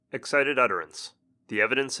Excited Utterance, the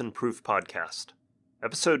Evidence and Proof Podcast,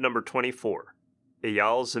 Episode number 24,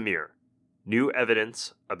 Eyal Zamir, New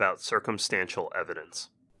Evidence About Circumstantial Evidence.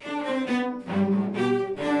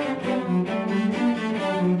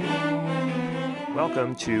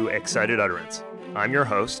 Welcome to Excited Utterance. I'm your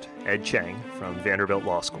host, Ed Chang from Vanderbilt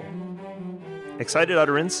Law School. Excited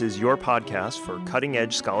Utterance is your podcast for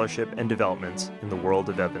cutting-edge scholarship and developments in the world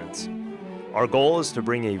of evidence. Our goal is to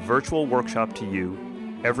bring a virtual workshop to you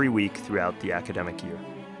every week throughout the academic year.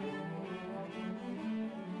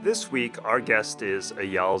 This week, our guest is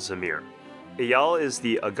Eyal Zamir. Eyal is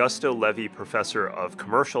the Augusto Levy Professor of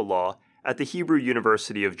Commercial Law at the Hebrew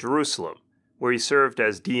University of Jerusalem, where he served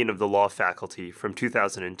as Dean of the Law Faculty from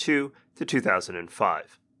 2002 to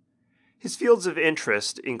 2005. His fields of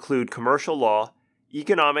interest include commercial law,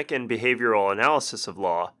 economic and behavioral analysis of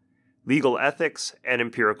law, legal ethics, and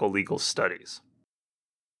empirical legal studies.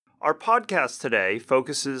 Our podcast today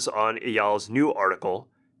focuses on Eyal's new article,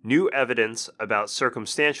 New Evidence About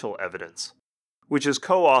Circumstantial Evidence, which is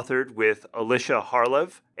co-authored with Alicia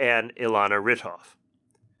Harlev and Ilana Rithoff.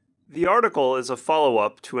 The article is a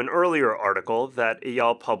follow-up to an earlier article that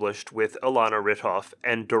Eyal published with Ilana Rithoff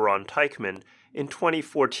and Doron Teichmann in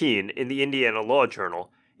 2014 in the Indiana Law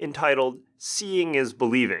Journal, entitled Seeing is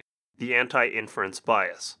Believing, the Anti-Inference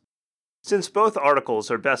Bias. Since both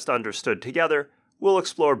articles are best understood together, we'll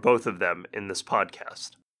explore both of them in this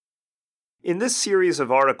podcast. In this series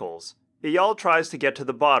of articles, Eyal tries to get to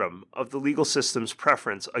the bottom of the legal system's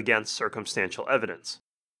preference against circumstantial evidence.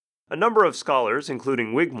 A number of scholars,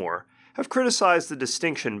 including Wigmore, have criticized the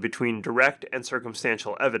distinction between direct and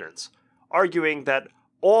circumstantial evidence, arguing that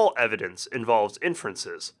all evidence involves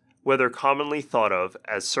inferences, whether commonly thought of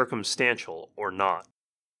as circumstantial or not.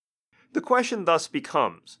 The question thus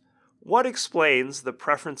becomes, what explains the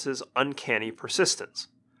preference's uncanny persistence?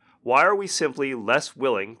 Why are we simply less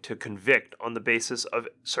willing to convict on the basis of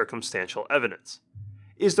circumstantial evidence?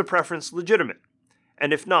 Is the preference legitimate?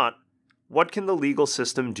 And if not, what can the legal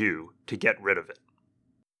system do to get rid of it?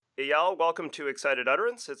 Eyal, welcome to Excited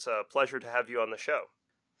Utterance. It's a pleasure to have you on the show.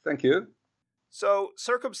 Thank you. So,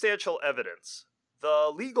 circumstantial evidence.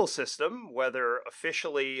 The legal system, whether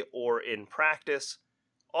officially or in practice,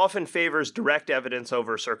 often favors direct evidence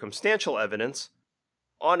over circumstantial evidence.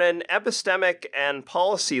 On an epistemic and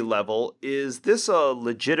policy level, is this a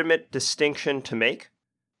legitimate distinction to make?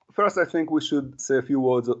 First, I think we should say a few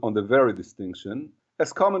words on the very distinction.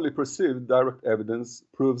 As commonly perceived, direct evidence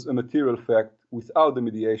proves a material fact without the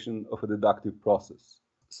mediation of a deductive process.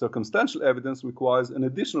 Circumstantial evidence requires an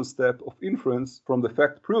additional step of inference from the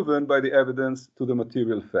fact proven by the evidence to the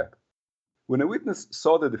material fact. When a witness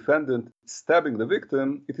saw the defendant stabbing the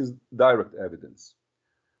victim, it is direct evidence.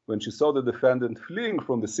 When she saw the defendant fleeing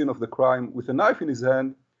from the scene of the crime with a knife in his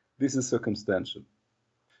hand, this is circumstantial.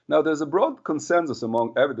 Now, there's a broad consensus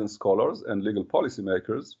among evidence scholars and legal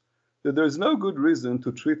policymakers that there is no good reason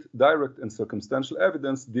to treat direct and circumstantial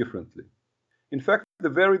evidence differently. In fact, the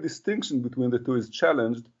very distinction between the two is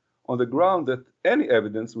challenged on the ground that any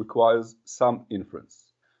evidence requires some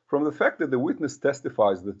inference. From the fact that the witness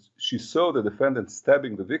testifies that she saw the defendant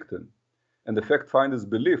stabbing the victim, and the fact finder's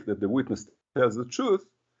belief that the witness tells the truth,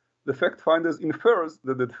 the fact finders infers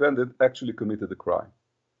that the defendant actually committed the crime.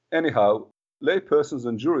 Anyhow, lay persons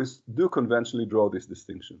and jurists do conventionally draw this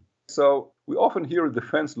distinction. So we often hear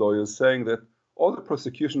defense lawyers saying that all the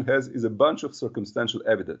prosecution has is a bunch of circumstantial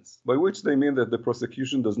evidence, by which they mean that the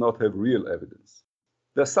prosecution does not have real evidence.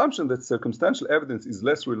 The assumption that circumstantial evidence is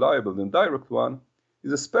less reliable than direct one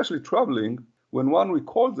is especially troubling when one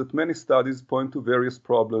recalls that many studies point to various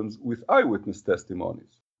problems with eyewitness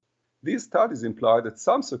testimonies. These studies imply that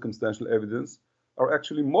some circumstantial evidence are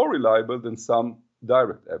actually more reliable than some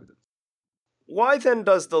direct evidence. Why then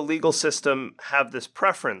does the legal system have this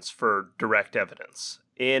preference for direct evidence?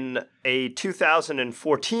 In a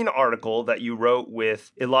 2014 article that you wrote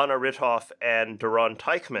with Ilana Rithoff and Doron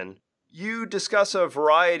Teichmann, you discuss a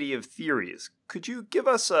variety of theories. Could you give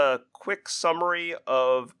us a quick summary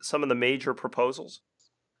of some of the major proposals?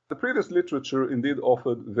 The previous literature indeed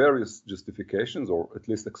offered various justifications, or at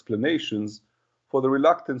least explanations, for the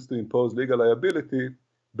reluctance to impose legal liability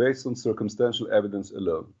based on circumstantial evidence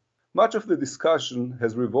alone. Much of the discussion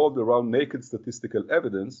has revolved around naked statistical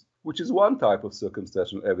evidence, which is one type of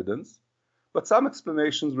circumstantial evidence, but some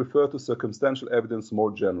explanations refer to circumstantial evidence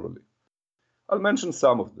more generally. I'll mention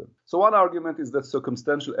some of them. So one argument is that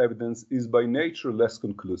circumstantial evidence is by nature less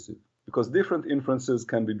conclusive, because different inferences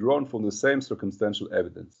can be drawn from the same circumstantial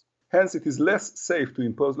evidence. Hence, it is less safe to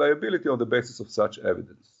impose liability on the basis of such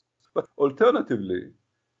evidence. But alternatively,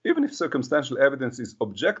 even if circumstantial evidence is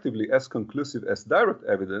objectively as conclusive as direct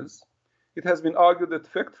evidence, it has been argued that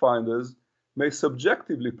fact-finders may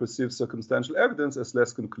subjectively perceive circumstantial evidence as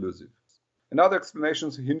less conclusive. Another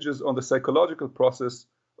explanation hinges on the psychological process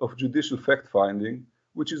of judicial fact-finding,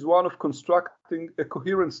 which is one of constructing a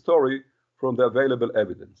coherent story from the available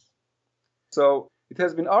evidence. So, it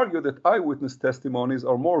has been argued that eyewitness testimonies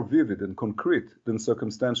are more vivid and concrete than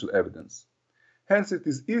circumstantial evidence. Hence, it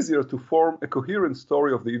is easier to form a coherent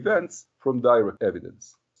story of the events from direct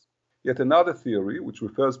evidence. Yet another theory, which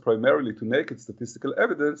refers primarily to naked statistical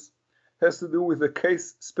evidence, has to do with the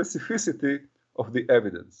case specificity of the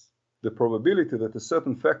evidence. The probability that a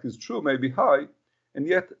certain fact is true may be high, and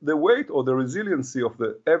yet the weight or the resiliency of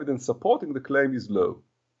the evidence supporting the claim is low.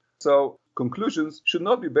 So, conclusions should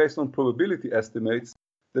not be based on probability estimates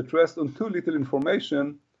that rest on too little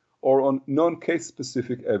information or on non-case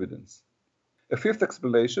specific evidence. A fifth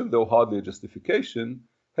explanation, though hardly a justification,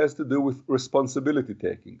 has to do with responsibility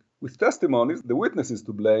taking. With testimonies, the witness is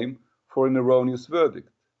to blame for an erroneous verdict.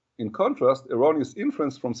 In contrast, erroneous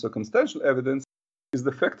inference from circumstantial evidence is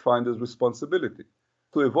the fact-finder's responsibility.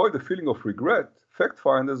 To avoid the feeling of regret,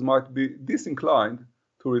 fact-finders might be disinclined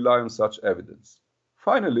to rely on such evidence.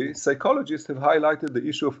 Finally, psychologists have highlighted the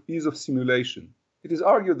issue of ease of simulation. It is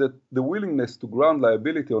argued that the willingness to ground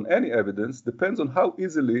liability on any evidence depends on how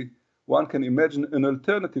easily one can imagine an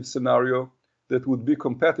alternative scenario that would be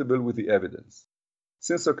compatible with the evidence.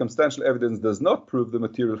 Since circumstantial evidence does not prove the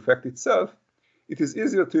material fact itself, it is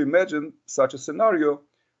easier to imagine such a scenario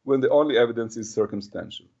when the only evidence is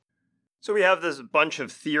circumstantial. So we have this bunch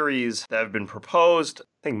of theories that have been proposed.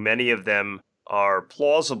 I think many of them are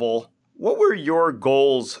plausible. What were your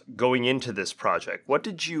goals going into this project? What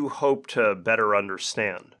did you hope to better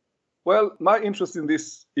understand? Well, my interest in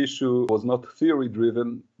this issue was not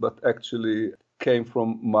theory-driven, but actually came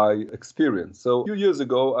from my experience. So a few years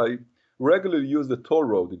ago, I regularly used the toll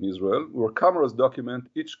road in Israel, where cameras document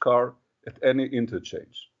each car at any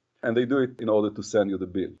interchange. And they do it in order to send you the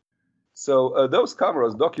bill. So those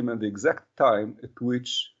cameras document the exact time at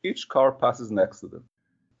which each car passes next to them.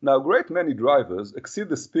 Now, a great many drivers exceed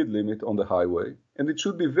the speed limit on the highway, and it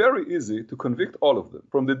should be very easy to convict all of them.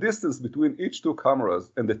 From the distance between each two cameras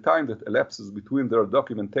and the time that elapses between their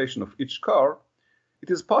documentation of each car, it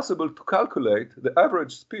is possible to calculate the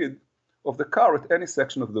average speed of the car at any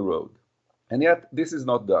section of the road. And yet, this is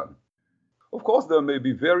not done. Of course, there may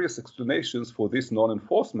be various explanations for this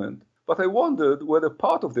non-enforcement, but I wondered whether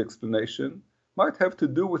part of the explanation might have to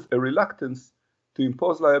do with a reluctance to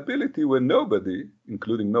impose liability when nobody,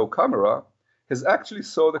 including no camera, has actually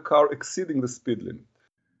saw the car exceeding the speed limit.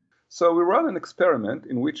 So we ran an experiment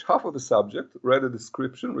in which half of the subject read a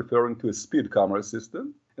description referring to a speed camera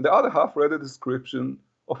system, and the other half read a description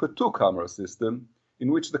of a two-camera system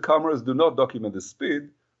in which the cameras do not document the speed,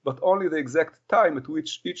 but only the exact time at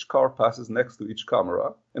which each car passes next to each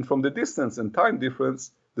camera, and from the distance and time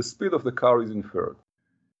difference, the speed of the car is inferred.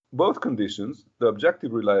 Both conditions, the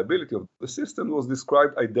objective reliability of the system was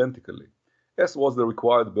described identically, as was the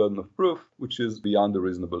required burden of proof, which is beyond a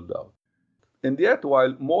reasonable doubt. And yet,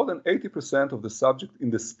 while more than 80% of the subject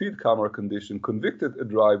in the speed camera condition convicted a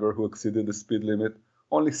driver who exceeded the speed limit,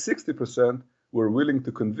 only 60% were willing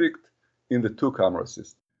to convict in the two-camera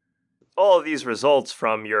system. All of these results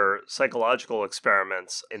from your psychological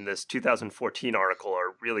experiments in this 2014 article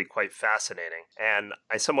are really quite fascinating, and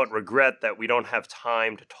I somewhat regret that we don't have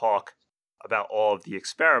time to talk about all of the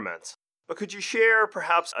experiments. But could you share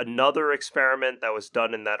perhaps another experiment that was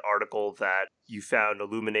done in that article that you found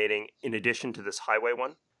illuminating in addition to this highway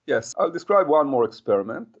one? Yes, I'll describe one more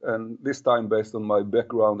experiment, and this time based on my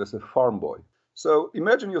background as a farm boy. So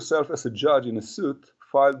imagine yourself as a judge in a suit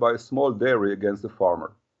filed by a small dairy against a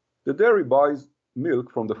farmer. The dairy buys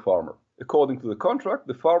milk from the farmer. According to the contract,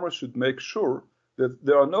 the farmer should make sure that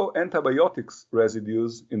there are no antibiotics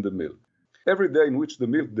residues in the milk. Every day in which the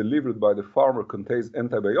milk delivered by the farmer contains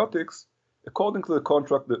antibiotics, according to the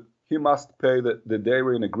contract, he must pay the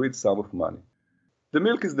dairy an agreed sum of money. The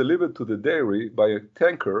milk is delivered to the dairy by a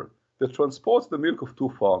tanker that transports the milk of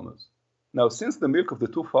two farmers. Now, since the milk of the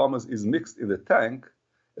two farmers is mixed in the tank,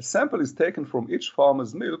 a sample is taken from each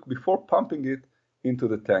farmer's milk before pumping it into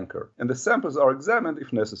the tanker, and the samples are examined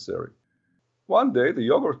if necessary. One day, the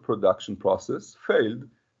yogurt production process failed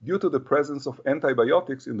due to the presence of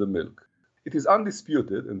antibiotics in the milk. It is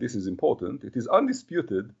undisputed, and this is important, it is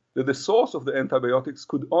undisputed that the source of the antibiotics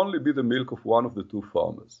could only be the milk of one of the two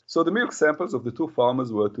farmers. So the milk samples of the two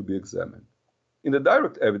farmers were to be examined. In the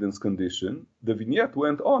direct evidence condition, the vignette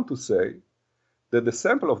went on to say that the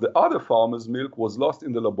sample of the other farmer's milk was lost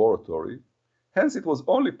in the laboratory. Hence, it was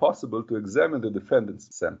only possible to examine the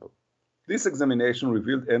defendant's sample. This examination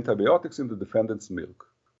revealed antibiotics in the defendant's milk.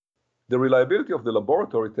 The reliability of the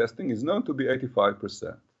laboratory testing is known to be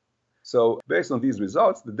 85%. So, based on these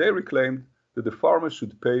results, the dairy claimed that the farmers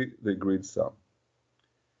should pay the agreed sum.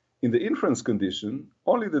 In the inference condition,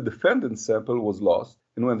 only the defendant's sample was lost,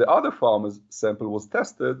 and when the other farmer's sample was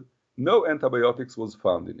tested, no antibiotics was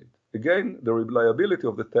found in it. Again, the reliability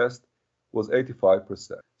of the test was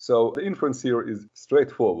 85%. So the inference here is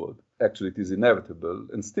straightforward. Actually, it is inevitable,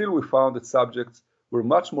 and still we found that subjects were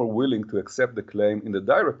much more willing to accept the claim in the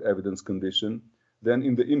direct evidence condition than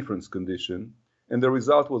in the inference condition, and the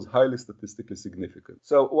result was highly statistically significant.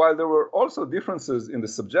 So while there were also differences in the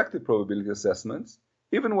subjective probability assessments,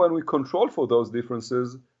 even when we controlled for those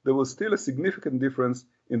differences, there was still a significant difference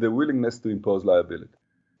in the willingness to impose liability.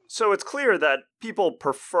 So it's clear that people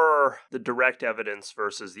prefer the direct evidence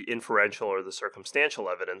versus the inferential or the circumstantial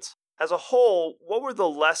evidence. As a whole, what were the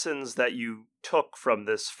lessons that you took from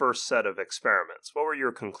this first set of experiments? What were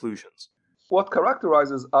your conclusions? What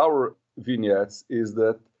characterizes our vignettes is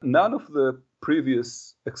that none of the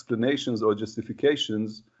previous explanations or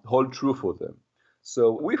justifications hold true for them.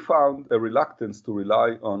 So we found a reluctance to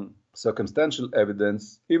rely on circumstantial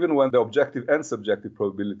evidence, even when the objective and subjective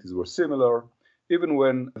probabilities were similar, even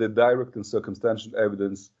when the direct and circumstantial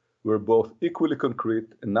evidence were both equally concrete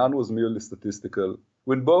and none was merely statistical,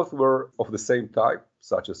 when both were of the same type,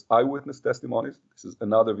 such as eyewitness testimonies. This is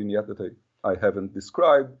another vignette that I haven't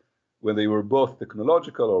described, when they were both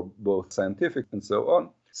technological or both scientific and so on.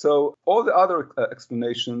 So all the other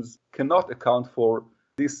explanations cannot account for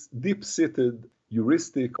this deep-seated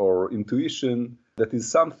heuristic or intuition that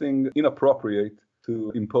is something inappropriate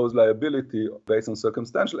to impose liability based on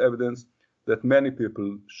circumstantial evidence that many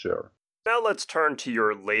people share. Now let's turn to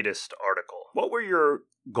your latest article. What were your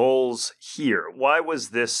goals here? Why was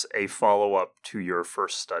this a follow-up to your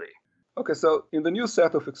first study? Okay, so in the new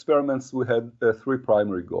set of experiments, we had three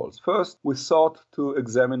primary goals. First, we sought to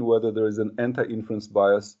examine whether there is an anti-inference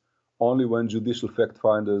bias only when judicial fact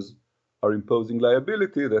finders are imposing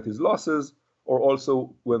liability, that is losses, or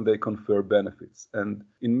also when they confer benefits. And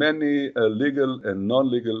in many legal and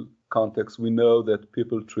non-legal contexts, we know that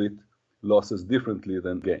people treat losses differently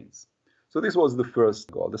than gains. So this was the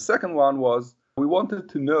first goal. The second one was we wanted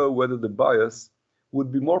to know whether the bias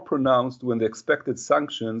would be more pronounced when the expected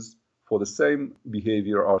sanctions for the same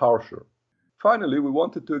behavior are harsher. Finally, we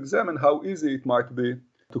wanted to examine how easy it might be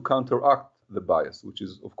to counteract the bias, which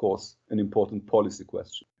is, of course, an important policy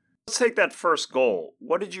question. Let's take that first goal.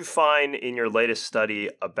 What did you find in your latest study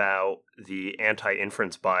about the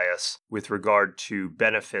anti-inference bias with regard to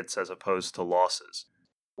benefits as opposed to losses?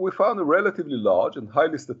 We found a relatively large and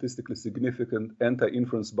highly statistically significant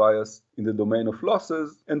anti-inference bias in the domain of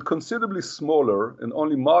losses and considerably smaller and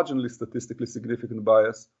only marginally statistically significant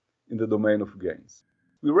bias in the domain of gains.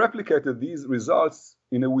 We replicated these results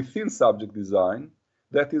in a within-subject design,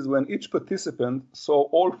 that is, when each participant saw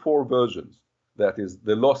all four versions, that is,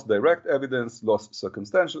 the loss direct evidence, loss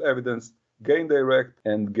circumstantial evidence, gain direct,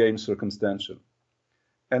 and gain circumstantial.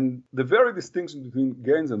 And the very distinction between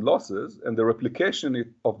gains and losses and the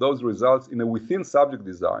replication of those results in a within-subject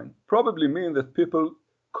design probably mean that people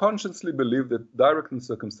consciously believe that direct and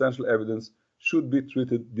circumstantial evidence should be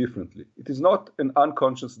treated differently. It is not an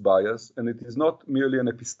unconscious bias, and it is not merely an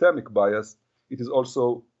epistemic bias. It is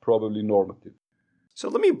also probably normative. So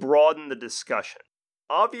let me broaden the discussion.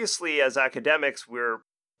 Obviously, as academics, we're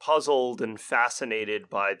puzzled and fascinated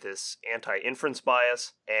by this anti-inference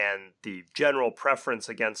bias and the general preference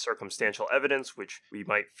against circumstantial evidence, which we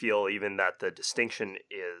might feel even that the distinction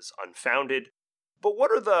is unfounded. But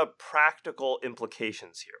what are the practical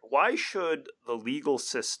implications here? Why should the legal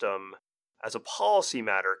system, as a policy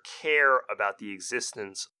matter, care about the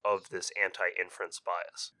existence of this anti-inference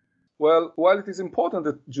bias? Well, while it is important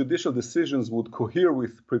that judicial decisions would cohere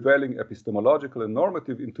with prevailing epistemological and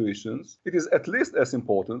normative intuitions, it is at least as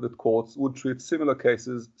important that courts would treat similar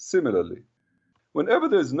cases similarly. Whenever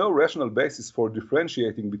there is no rational basis for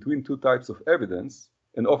differentiating between two types of evidence,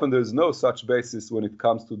 and often there is no such basis when it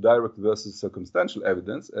comes to direct versus circumstantial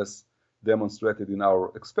evidence, as demonstrated in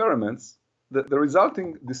our experiments, the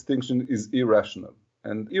resulting distinction is irrational,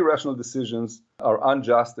 and irrational decisions are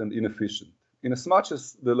unjust and inefficient. Inasmuch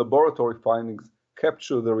as the laboratory findings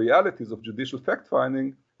capture the realities of judicial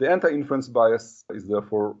fact-finding, the anti-inference bias is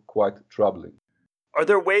therefore quite troubling. Are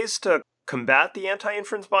there ways to combat the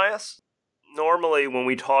anti-inference bias? Normally, when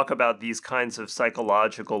we talk about these kinds of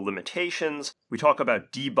psychological limitations, we talk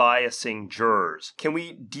about debiasing jurors. Can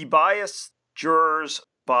we debias jurors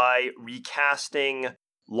by recasting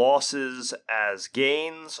losses as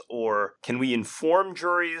gains, or can we inform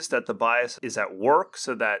juries that the bias is at work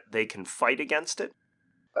so that they can fight against it?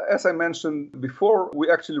 As I mentioned before, we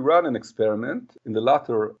actually ran an experiment in the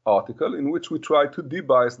latter article in which we tried to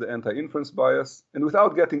debias the anti-inference bias, and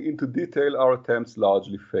without getting into detail, our attempts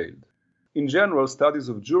largely failed. In general, studies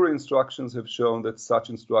of jury instructions have shown that such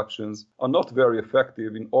instructions are not very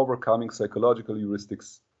effective in overcoming psychological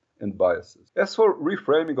heuristics and biases. As for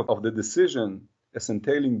reframing of the decision as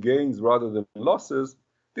entailing gains rather than losses,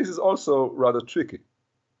 this is also rather tricky.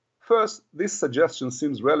 First, this suggestion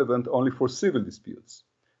seems relevant only for civil disputes,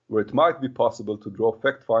 where it might be possible to draw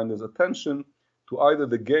fact-finders' attention to either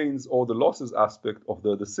the gains or the losses aspect of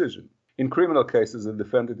the decision. In criminal cases, the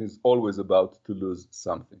defendant is always about to lose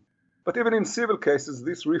something. But even in civil cases,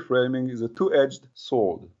 this reframing is a two-edged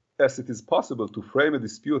sword. As it is possible to frame a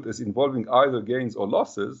dispute as involving either gains or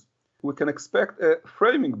losses, we can expect a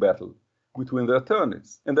framing battle between the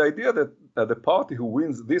attorneys. And the idea that the party who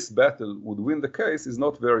wins this battle would win the case is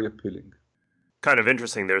not very appealing. Kind of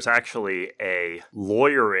interesting. There's actually a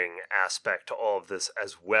lawyering aspect to all of this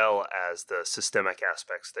as well as the systemic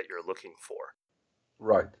aspects that you're looking for.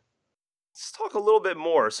 Right. Let's talk a little bit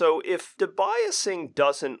more. So if debiasing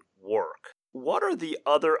doesn't work, what are the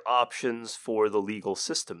other options for the legal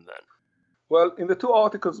system then? Well, in the two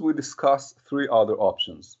articles we discuss three other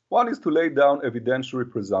options. One is to lay down evidentiary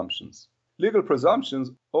presumptions. Legal presumptions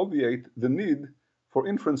obviate the need for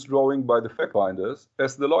inference drawing by the fact-finders,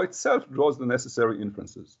 as the law itself draws the necessary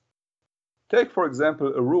inferences. Take, for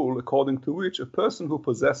example, a rule according to which a person who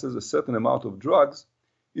possesses a certain amount of drugs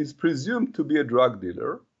is presumed to be a drug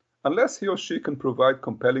dealer, unless he or she can provide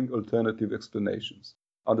compelling alternative explanations.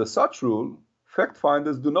 Under such rule,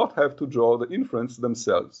 fact-finders do not have to draw the inference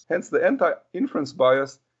themselves. Hence, the anti-inference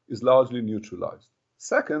bias is largely neutralized.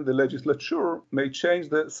 Second, the legislature may change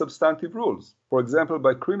the substantive rules, for example,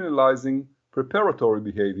 by criminalizing preparatory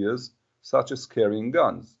behaviors such as carrying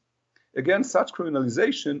guns. Again, such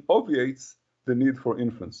criminalization obviates the need for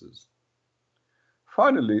inferences.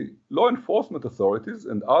 Finally, law enforcement authorities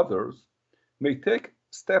and others may take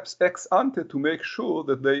steps ex ante to make sure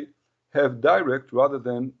that they have direct rather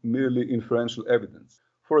than merely inferential evidence.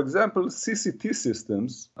 For example, CCT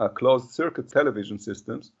systems, closed-circuit television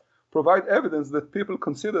systems, provide evidence that people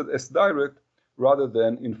considered as direct rather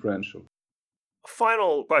than inferential.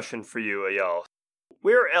 Final question for you, Eyal.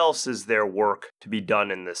 Where else is there work to be done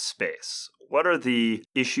in this space? What are the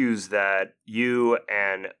issues that you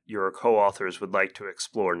and your co-authors would like to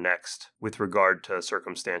explore next with regard to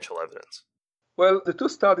circumstantial evidence? Well, the two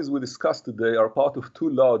studies we discussed today are part of two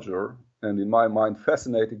larger and, in my mind,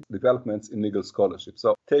 fascinating developments in legal scholarship.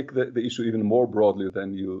 So take the issue even more broadly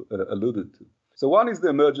than you alluded to. So one is the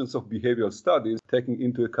emergence of behavioral studies, taking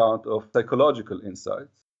into account of psychological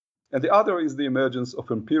insights. And the other is the emergence of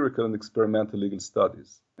empirical and experimental legal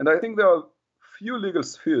studies. And I think there are few legal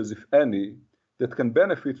spheres, if any, that can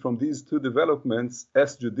benefit from these two developments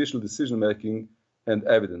as judicial decision-making and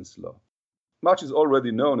evidence law. Much is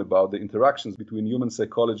already known about the interactions between human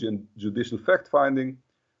psychology and judicial fact-finding,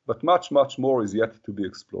 but much, much more is yet to be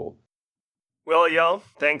explored. Well, Eyal,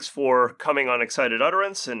 thanks for coming on Excited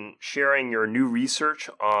Utterance and sharing your new research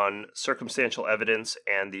on circumstantial evidence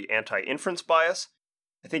and the anti-inference bias.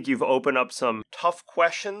 I think you've opened up some tough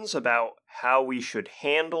questions about how we should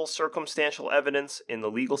handle circumstantial evidence in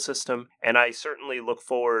the legal system, and I certainly look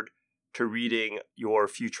forward to reading your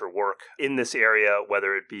future work in this area,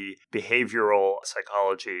 whether it be behavioral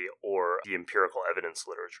psychology or the empirical evidence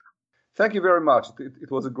literature. Thank you very much.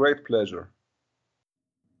 It was a great pleasure.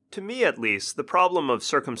 To me, at least, the problem of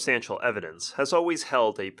circumstantial evidence has always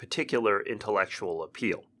held a particular intellectual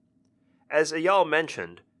appeal. As Eyal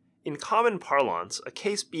mentioned, in common parlance, a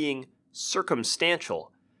case being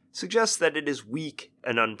circumstantial suggests that it is weak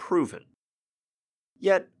and unproven.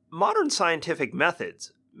 Yet, modern scientific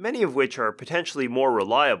methods, many of which are potentially more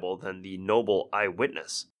reliable than the noble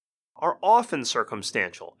eyewitness, are often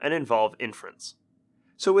circumstantial and involve inference.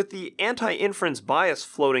 So with the anti-inference bias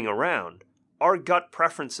floating around, our gut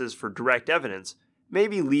preferences for direct evidence may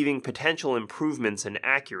be leaving potential improvements in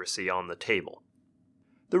accuracy on the table.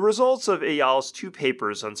 The results of Eyal's two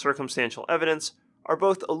papers on circumstantial evidence are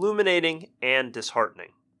both illuminating and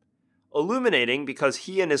disheartening. Illuminating because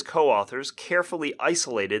he and his co-authors carefully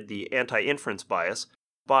isolated the anti-inference bias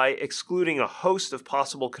by excluding a host of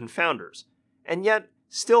possible confounders, and yet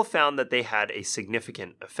still found that they had a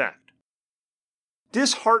significant effect.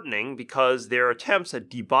 Disheartening because their attempts at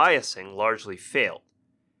debiasing largely failed.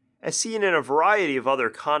 As seen in a variety of other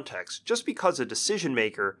contexts, just because a decision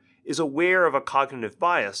maker is aware of a cognitive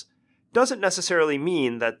bias doesn't necessarily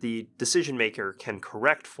mean that the decision maker can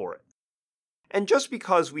correct for it. And just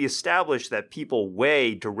because we establish that people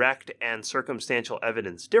weigh direct and circumstantial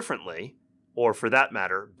evidence differently, or for that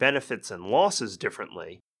matter, benefits and losses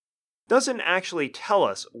differently, doesn't actually tell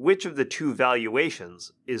us which of the two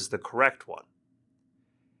valuations is the correct one.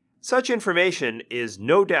 Such information is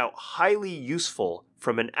no doubt highly useful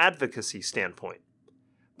from an advocacy standpoint,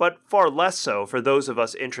 but far less so for those of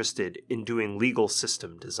us interested in doing legal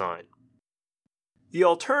system design. The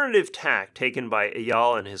alternative tack taken by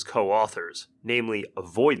Eyal and his co-authors, namely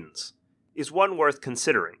avoidance, is one worth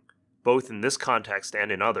considering, both in this context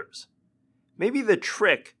and in others. Maybe the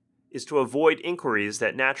trick is to avoid inquiries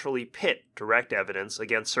that naturally pit direct evidence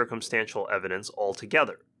against circumstantial evidence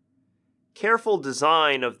altogether. Careful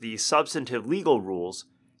design of the substantive legal rules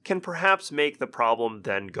can perhaps make the problem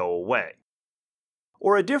then go away.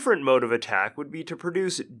 Or a different mode of attack would be to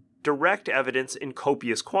produce direct evidence in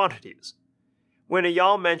copious quantities. When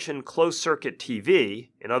Eyal mentioned closed-circuit TV,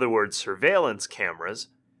 in other words surveillance cameras,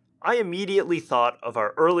 I immediately thought of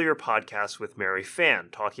our earlier podcast with Mary Phan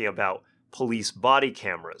talking about police body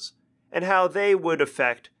cameras and how they would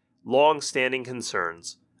affect long-standing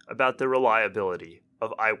concerns about the reliability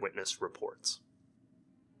of eyewitness reports.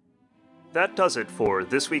 That does it for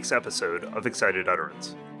this week's episode of Excited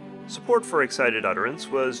Utterance. Support for Excited Utterance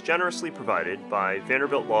was generously provided by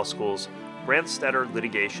Vanderbilt Law School's Brandstetter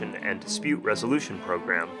Litigation and Dispute Resolution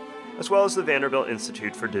Program, as well as the Vanderbilt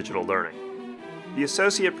Institute for Digital Learning. The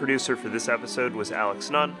associate producer for this episode was Alex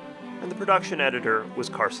Nunn, and the production editor was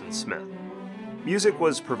Carson Smith. Music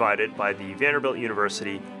was provided by the Vanderbilt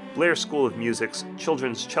University Blair School of Music's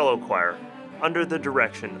Children's Cello Choir under the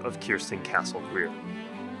direction of Kirsten Castle-Greer.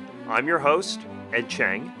 I'm your host, Ed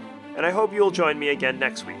Cheng, and I hope you'll join me again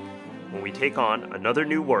next week when we take on another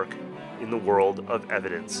new work in the world of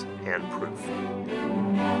evidence and proof.